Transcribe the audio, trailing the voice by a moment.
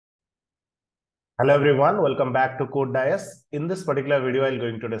Hello everyone, welcome back to CodeDais. In this particular video, I'm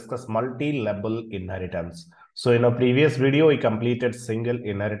going to discuss multi-level inheritance. So in a previous video, we completed single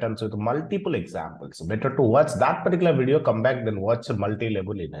inheritance with multiple examples. Better to watch that particular video, come back, then watch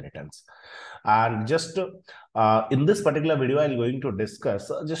multi-level inheritance. And just in this particular video, I'm going to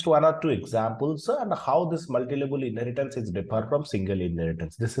discuss just one or two examples and how this multi-level inheritance is different from single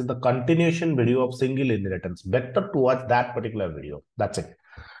inheritance. This is the continuation video of single inheritance. Better to watch that particular video. That's it.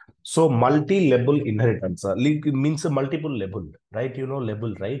 So multi-level inheritance means a multiple level, right? You know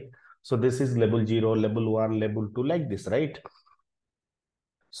level, right? So this is level 0, level 1, level 2, like this, right?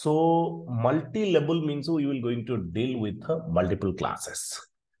 So multi-level means we will going to deal with multiple classes.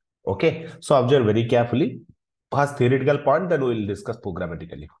 Okay. So observe very carefully. First theoretical point, then we will discuss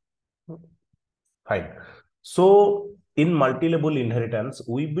programmatically. Fine. So in multi-level inheritance,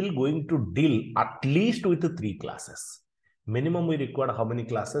 we will going to deal at least with 3 classes. Minimum we require how many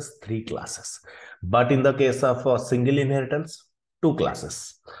classes? 3 classes. But in the case of single inheritance, 2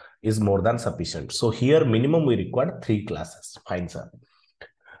 classes is more than sufficient. So here minimum we require 3 classes. Fine, sir.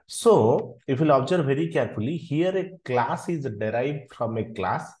 So if you observe very carefully, here a class is derived from a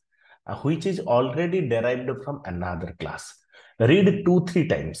class which is already derived from another class. Read 2-3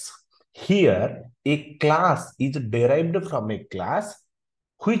 times. Here a class is derived from a class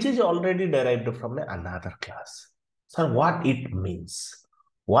which is already derived from another class. So what it means?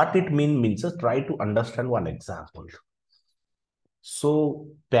 What it means try to understand one example. So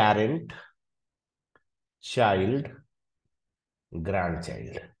parent, child,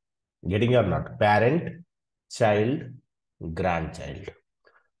 grandchild. Getting or not? Parent, child, grandchild.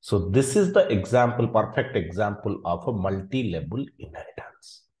 So this is the example, perfect example of a multi-level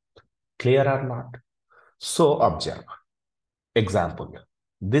inheritance. Clear or not? So observe. Example.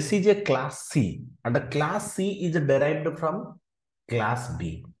 This is a class C, and the class C is derived from class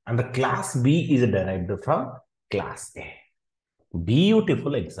B, and the class B is derived from class A.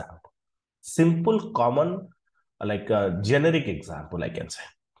 Beautiful example. Simple, common, like a generic example, I can say.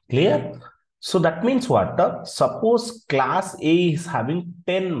 Clear? So that means what? Suppose class A is having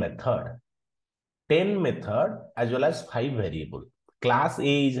 10 method. 10 method as well as 5 variable. Class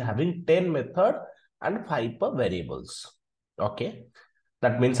A is having 10 method and 5 variables. Okay.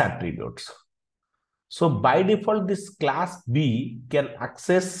 That means attributes. So by default, this class B can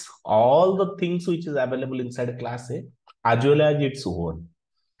access all the things which is available inside class A as well as its own.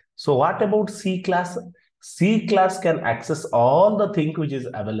 So what about C class? C class can access all the things which is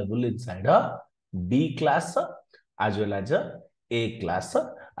available inside a B class as well as A class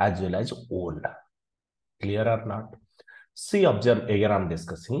as well as own. Clear or not? See, observe here I'm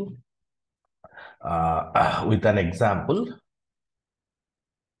discussing with an example.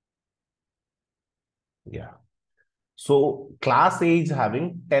 Yeah. So class A is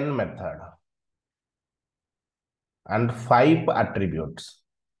having 10 method and 5 attributes.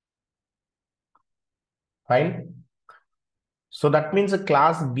 Fine. So that means a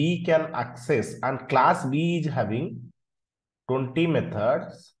class B can access, and class B is having 20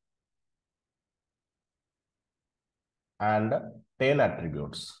 methods and 10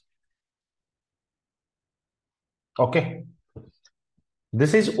 attributes. Okay.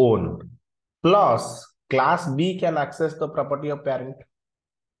 This is own. Plus class B can access the property of parent.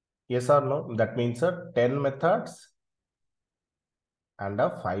 Yes or no? That means 10 methods and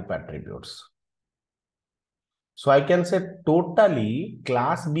 5 attributes. So I can say totally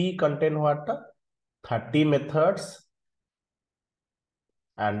class B contain what? 30 methods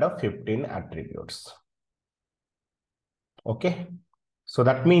and 15 attributes. Okay. So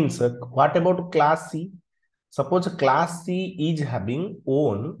that means what about class C? Suppose class C is having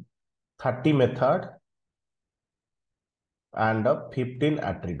own 30 method and 15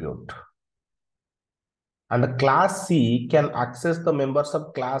 attribute. And class C can access the members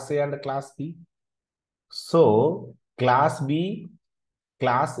of class A and class B. So class B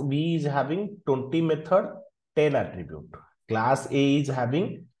is having 20 method, 10 attribute. Class A is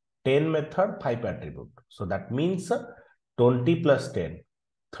having 10 method, 5 attribute. So that means 20 plus 10,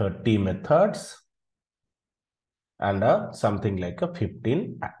 30 methods and something like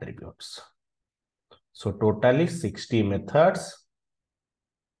 15 attributes. So totally 60 methods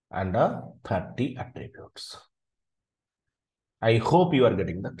and 30 attributes. I hope you are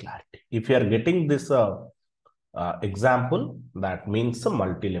getting the clarity. If you are getting this example, that means a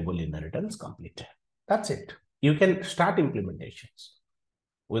multi-level inheritance completed. That's it. You can start implementations.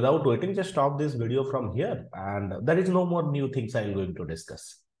 Without waiting, just stop this video from here, and there is no more new things I'm going to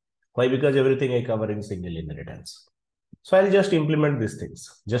discuss. Why? Because everything I cover in single inheritance. So I'll just implement these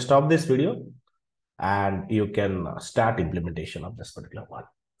things. Just stop this video and you can start implementation of this particular one.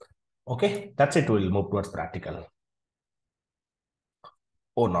 Okay, that's it. We'll move towards practical.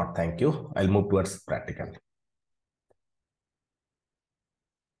 Oh, not thank you. I'll move towards practical.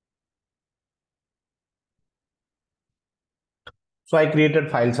 So I created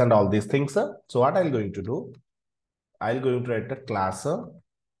files and all these things. So what I'm going to do, I'm going to write a class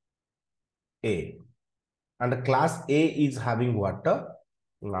A. And class A is having what?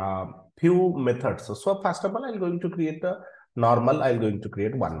 Few methods. So first of all, I'm going to create a normal. I'm going to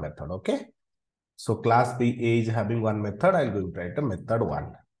create one method. Okay. So class B A is having one method. I'm going to write a method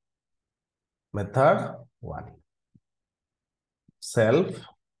one. Method one. Self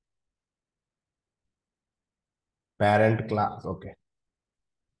parent class. Okay.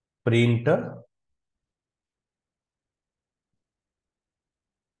 Print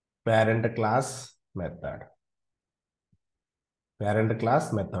parent class method. Parent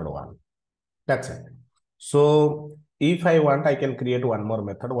class method one. That's it. So if I want, I can create one more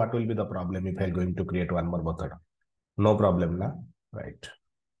method. What will be the problem if I'm going to create one more method? No problem, na? Right.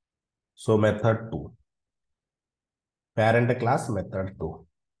 So method two. Parent class method two.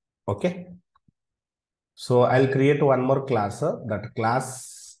 Okay. So I'll create one more class. That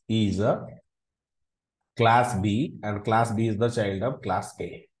class is class B, and class B is the child of class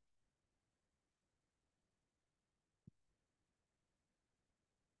A.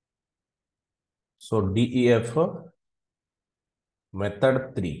 So DEF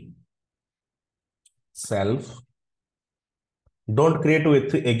method 3 self. Don't create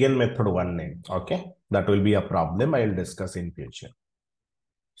with again method 1 name. Okay, that will be a problem. I will discuss in future.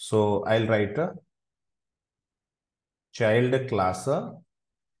 So I'll write a child class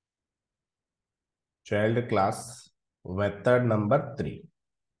method number 3.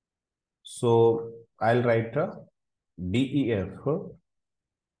 So I'll write a DEF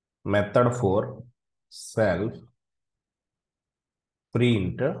method 4 self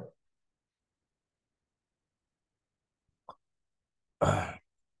print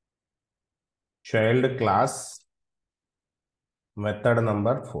child class method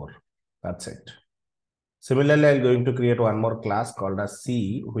number 4. That's it. Similarly, I'm going to create one more class called as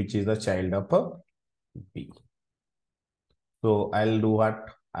C, which is the child of B. So I'll do what?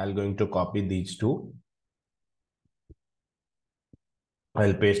 I'm going to copy these two.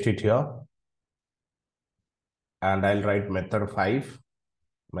 I'll paste it here. And I'll write method 5,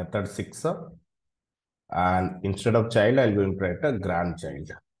 method 6. And instead of child, I'm going to write a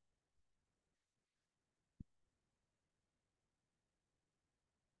grandchild.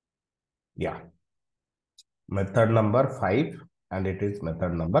 Yeah. Method number 5, and it is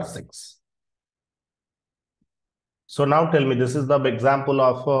method number 6. So now tell me, this is the example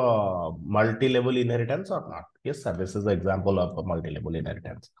of multi-level inheritance or not? Yes, sir. This is the example of a multi-level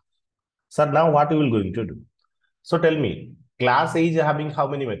inheritance. Sir, now what you will going to do? So tell me, class A is having how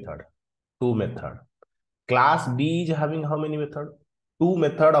many method? 2 method. Class B is having how many method? 2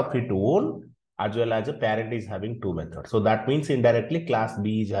 method of its own, as well as a parent is having 2 method. So that means indirectly class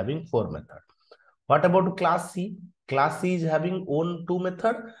B is having 4 method. What about class C? Class C is having own 2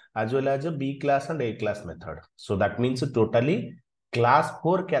 method as well as a B class and A class method. So that means totally class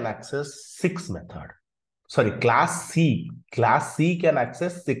 4 can access 6 method. Sorry, class C can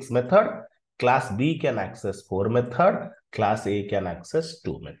access 6 method. Class B can access 4 method. Class A can access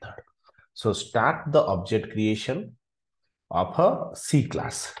 2 method. So start the object creation of a C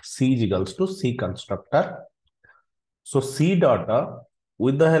class. C is equals to C constructor. So C dot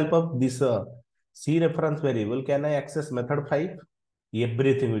with the help of this C reference variable, can I access method 5?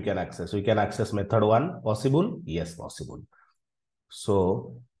 Everything we can access. We can access method 1. Possible? Yes, possible.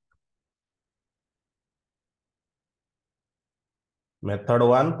 So method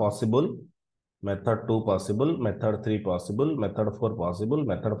 1 possible, method 2 possible, method 3 possible, method 4 possible,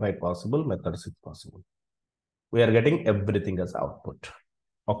 method 5 possible, method 6 possible. We are getting everything as output.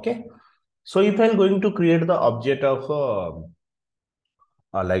 Okay. So if I'm going to create the object of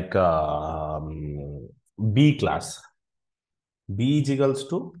B class, B is equals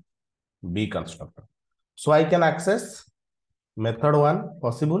to B constructor. So I can access method 1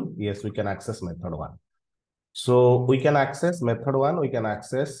 possible. Yes, we can access method 1. So we can access method 1. We can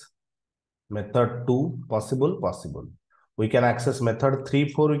access method 2 possible. We can access method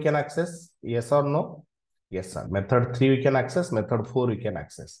 3, 4 we can access. Yes or no? Yes, sir. Method 3 we can access. Method 4 we can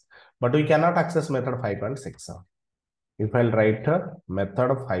access. But we cannot access method 5 and 6. If I'll write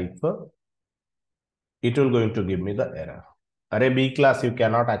method 5, it will going to give me the error. Array B class, you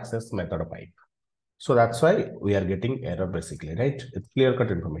cannot access method 5. So that's why we are getting error basically, right? It's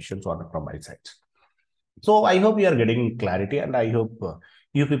clear-cut information from my side. So I hope you are getting clarity, and I hope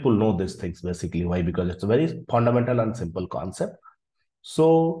you people know these things basically. Why? Because it's a very fundamental and simple concept.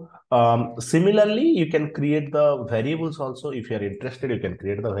 So similarly, you can create the variables also. If you are interested, you can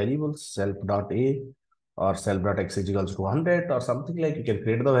create the variables self.a or self.x is equals to 100 or something, like you can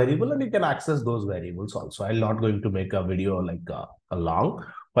create the variable and you can access those variables also. I'm not going to make a video like a long.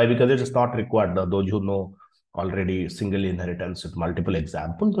 Why? Because it is not required. Those who know already single inheritance with multiple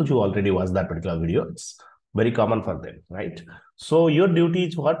examples, those who already watched that particular video, it's very common for them, right? So your duty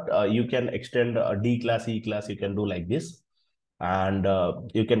is what? You can extend a D class, E class, you can do like this, and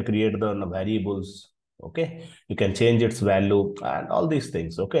you can create the variables. Okay, you can change its value and all these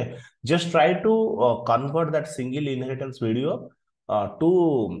things. Okay, just try to convert that single inheritance video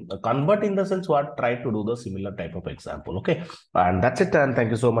to convert, in the sense what, try to do the similar type of example. Okay, and that's it, and thank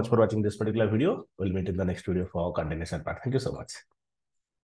you so much for watching this particular video. We'll meet in the next video for continuation part. Thank you so much.